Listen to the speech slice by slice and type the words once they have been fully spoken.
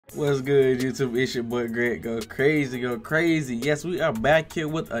What's good, YouTube? It's your boy Greg Go Crazy. Yes, we are back here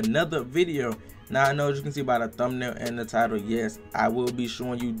with another video. Now I know, as you can see by the thumbnail and the title, yes, I will be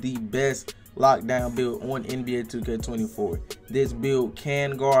showing you the best lockdown build on NBA 2K24. This build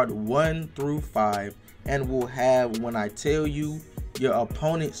can guard 1 through 5 and will have, when I tell you your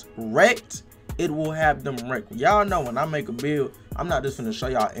opponents wrecked, it will have them wrecked. Y'all know when I make a build, I'm not just gonna show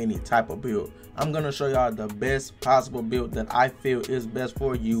y'all any type of build. I'm gonna show y'all the best possible build that I feel is best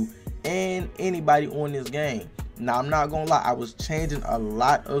for you and anybody on this game. Now I'm not gonna lie, I was changing a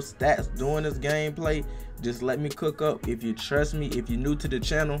lot of stats during this gameplay. Just let me cook up. If you trust me, if you're new to the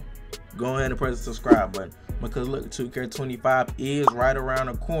channel, go ahead and press the subscribe button, because look, 2K25 is right around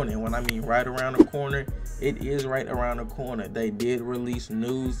the corner. And when I mean right around the corner, it is right around the corner. They did release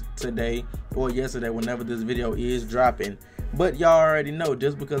news today or yesterday, whenever this video is dropping. But y'all already know,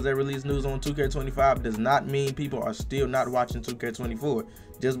 just because they release news on 2K25 does not mean people are still not watching 2K24.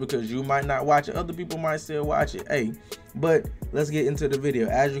 Just because you might not watch it, other people might still watch it. Hey, but let's get into the video.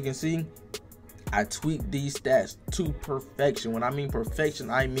 As you can see, I tweaked these stats to perfection. When I mean perfection,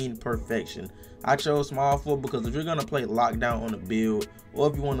 I mean perfection. I chose small 4 because if you're gonna play lockdown on a build, or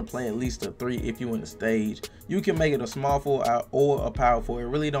if you want to play at least a 3 if you in the stage, you can make it a small 4 or a power 4. It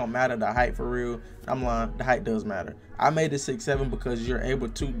really don't matter the height for real. I'm lying, the height does matter. I made it 6'7" because you're able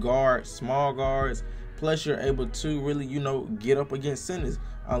to guard small guards, plus you're able to really, you know, get up against centers,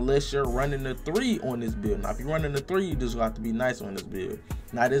 unless you're running a 3 on this build. Now if you're running a 3, you just have to be nice on this build.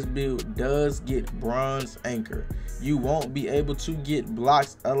 Now this build does get bronze anchor. You won't be able to get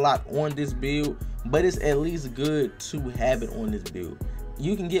blocks a lot on this build, but it's at least good to have it on this build.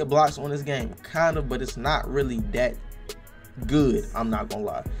 You can get blocks on this game, kind of, but it's not really that good. I'm not gonna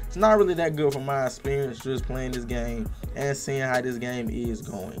lie, it's not really that good from my experience just playing this game and seeing how this game is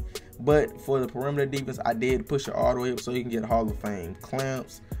going. But for the perimeter defense, I did push it all the way up so you can get Hall of Fame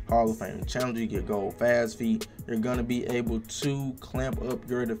clamps, Hall of Fame challenger, you get gold fast feet. You're gonna be able to clamp up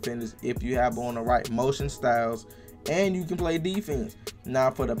your defenders if you have on the right motion styles, and you can play defense.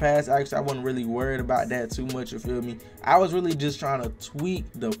 Now for the pass action, I wasn't really worried about that too much, you feel me? I was really just trying to tweak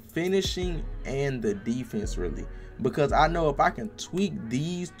the finishing and the defense really, because I know if I can tweak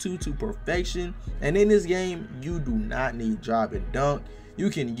these two to perfection, and in this game you do not need drop and dunk. You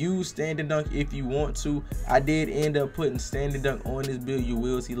can use standing dunk if you want to. I did end up putting standing dunk on this build. You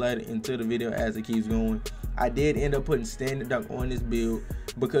will see later into the video as it keeps going. I did end up putting standing dunk on this build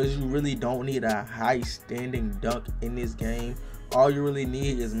because you really don't need a high standing dunk in this game. All you really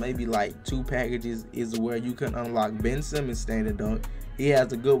need is maybe like 2 packages is where you can unlock Ben Simmons standing dunk. He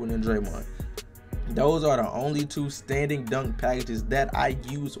has a good one in Draymond. Those are the only 2 standing dunk packages that I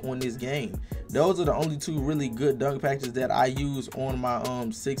use on this game. Those are the only 2 really good dunk packages that I use on my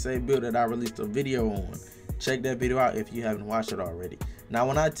 6A build that I released a video on. Check that video out if you haven't watched it already. Now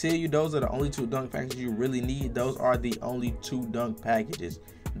when I tell you those are the only 2 dunk packages you really need, those are the only 2 dunk packages.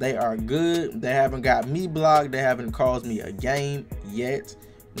 They are good. They haven't got me blocked. They haven't caused me a game yet,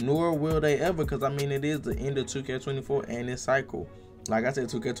 nor will they ever, because I mean it is the end of 2K24 and its cycle. Like I said,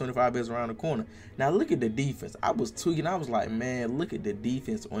 2K25 is around the corner. Now look at the defense. I was tweaking. I was like, man, look at the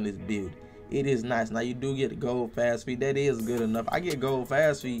defense on this build. It is nice. Now you do get gold fast feet. That is good enough. I get gold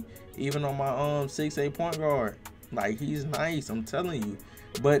fast feet even on my 6A point guard. Like, he's nice, I'm telling you.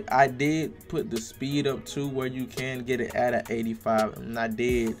 But I did put the speed up to where you can get it at an 85, and I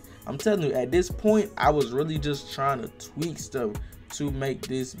did. I'm telling you, at this point, I was really just trying to tweak stuff to make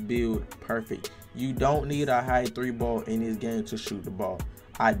this build perfect. You don't need a high 3 ball in this game to shoot the ball.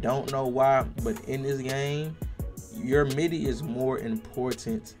 I don't know why, but in this game, your midi is more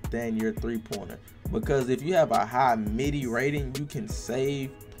important than your 3-pointer, because if you have a high midi rating, you can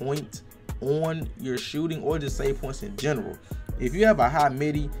save points on your shooting or just save points in general. If you have a high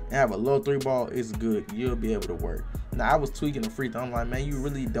midi and have a low 3 ball, it's good. You'll be able to work. Now I was tweaking the free throw. I'm like, man, you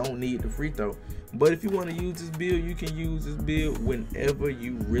really don't need the free throw. But if you want to use this build, you can use this build whenever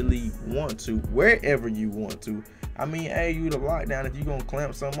you really want to, wherever you want to. I mean, hey, you the lockdown. If you're going to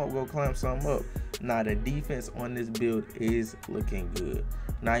clamp something up, go clamp something up. Now, the defense on this build is looking good.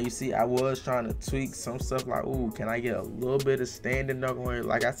 Now, you see, I was trying to tweak some stuff like, ooh, can I get a little bit of standing dunk on it?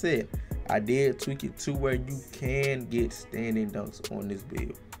 Like I said, I did tweak it to where you can get standing dunks on this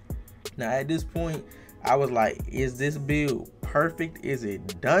build. Now, at this point, I was like, is this build perfect? Is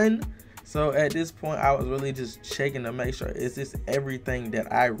it done? So at this point, I was really just checking to make sure, is this everything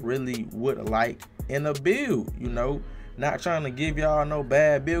that I really would like in a build, you know? Not trying to give y'all no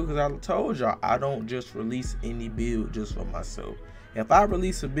bad build, because I told y'all I don't just release any build just for myself. If I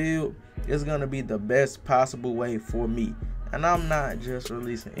release a build, it's gonna be the best possible way for me. And I'm not just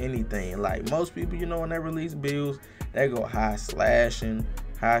releasing anything. Like most people, you know, when they release builds, they go high slashing,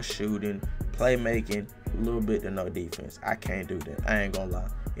 high shooting, playmaking, a little bit to no defense. I can't do that. I ain't gonna lie.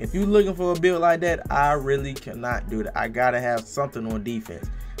 If you looking for a build like that, I really cannot do that. I gotta have something on defense.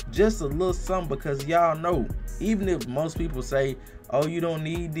 Just a little something, because y'all know, even if most people say, oh, you don't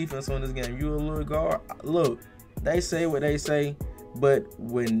need defense on this game, you a little guard. Look, they say what they say, but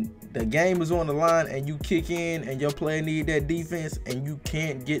when the game is on the line and you kick in and your player need that defense and you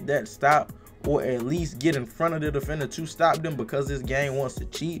can't get that stop, or at least get in front of the defender to stop them because this game wants to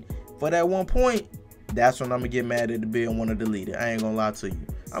cheat for that 1 point, that's when I'm gonna get mad at the build and want to delete it. I ain't gonna lie to you.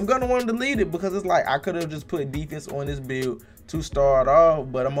 I'm gonna want to delete it because it's like I could have just put defense on this build to start off,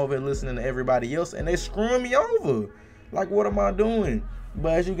 but I'm over here listening to everybody else and they screwing me over. Like, what am I doing?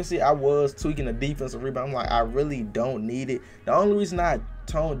 But as you can see, I was tweaking the defensive rebound. I'm like, I really don't need it. The only reason I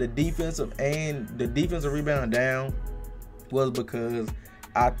toned the defensive rebound down was because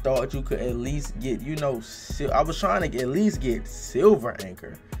I thought you could at least get, you know, I was trying to at least get silver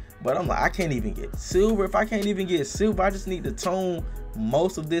anchor. But I'm like, I can't even get silver. If I can't even get silver, I just need to tone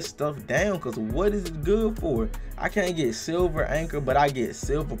most of this stuff down, because what is it good for? I can't get silver anchor, but I get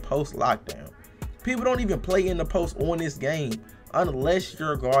silver post lockdown. People don't even play in the post on this game unless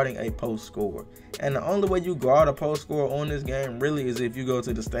you're guarding a post scorer. And the only way you guard a post scorer on this game really is if you go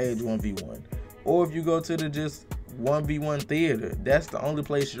to the stage 1v1. Or if you go to the just 1v1 theater. That's the only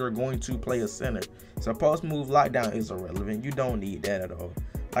place you're going to play a center. So post move lockdown is irrelevant. You don't need that at all.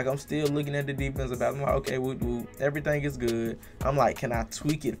 Like, I'm still looking at the defensive battle. I'm like, okay, everything is good. I'm like, can I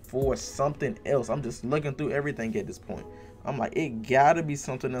tweak it for something else? I'm just looking through everything at this point. I'm like, it gotta be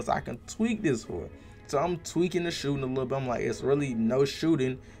something else I can tweak this for. So I'm tweaking the shooting a little bit. I'm like, it's really no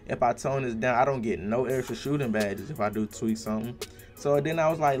shooting. If I tone this down, I don't get no extra shooting badges if I do tweak something. So then I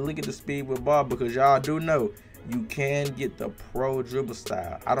was like, look at the speed with ball, because y'all do know you can get the pro dribble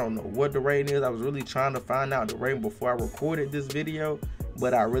style. I don't know what the rating is. I was really trying to find out the rating before I recorded this video,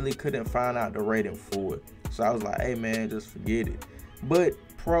 but I really couldn't find out the rating for it. So I was like, hey man, just forget it. But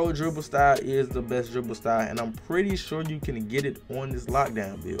pro dribble style is the best dribble style, and I'm pretty sure you can get it on this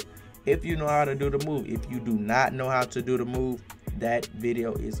lockdown build if you know how to do the move. If you do not know how to do the move, that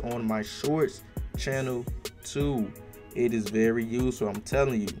video is on my shorts channel too. It is very useful. I'm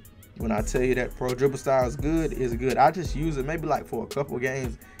telling you, when I tell you that pro dribble style is good, it's good. I just use it maybe like for a couple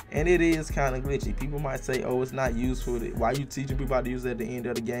games, and it is kind of glitchy. People might say, oh, it's not useful. Why are you teaching people how to use it at the end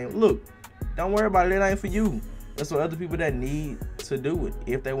of the game? Look, don't worry about it. It ain't for you. That's for other people that need to do it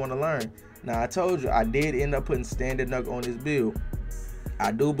if they want to learn. Now, I told you, I did end up putting standard nug on this build.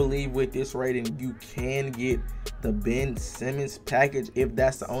 I do believe with this rating, you can get the Ben Simmons package if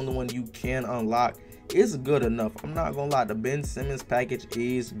that's the only one you can unlock. It's good enough. I'm not gonna lie, the Ben Simmons package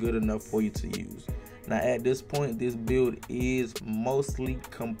is good enough for you to use. Now at this point, this build is mostly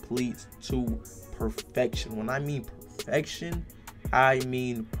complete to perfection. When I mean perfection, I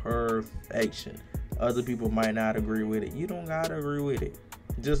mean perfection. Other people might not agree with it. You don't gotta agree with it.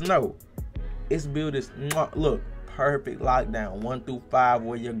 Just know this build is, look, perfect lockdown 1 through 5,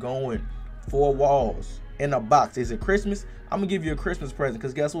 where you're going 4 walls in a box. Is it Christmas? I'm gonna give you a Christmas present,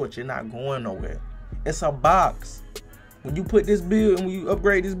 because guess what? You're not going nowhere. It's a box. When you put this build and when you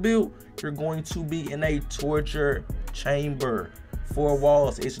upgrade this build, you're going to be in a torture chamber. 4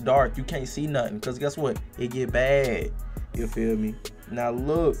 walls. It's dark. You can't see nothing, because guess what? It get bad. You feel me? Now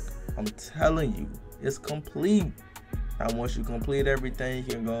look, I'm telling you, it's complete. Now once you complete everything,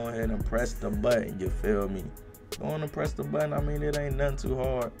 you can go ahead and press the button. You feel me? Go on and press the button. I mean, it ain't nothing too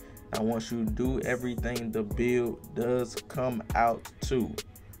hard. Now once you do everything, the build does come out too.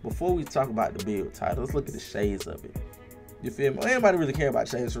 Before we talk about the build title, let's look at the shades of it. You feel me? Anybody really care about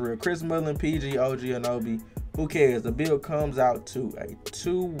shades for real? Chris Mullin, PG, OG, Anobi, who cares? The build comes out to a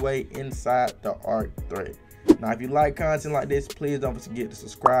 2-way inside the arc thread. Now, if you like content like this, please don't forget to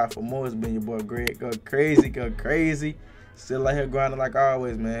subscribe for more. It's been your boy Greg. Go crazy, go crazy. Still out here grinding like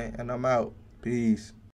always, man. And I'm out. Peace.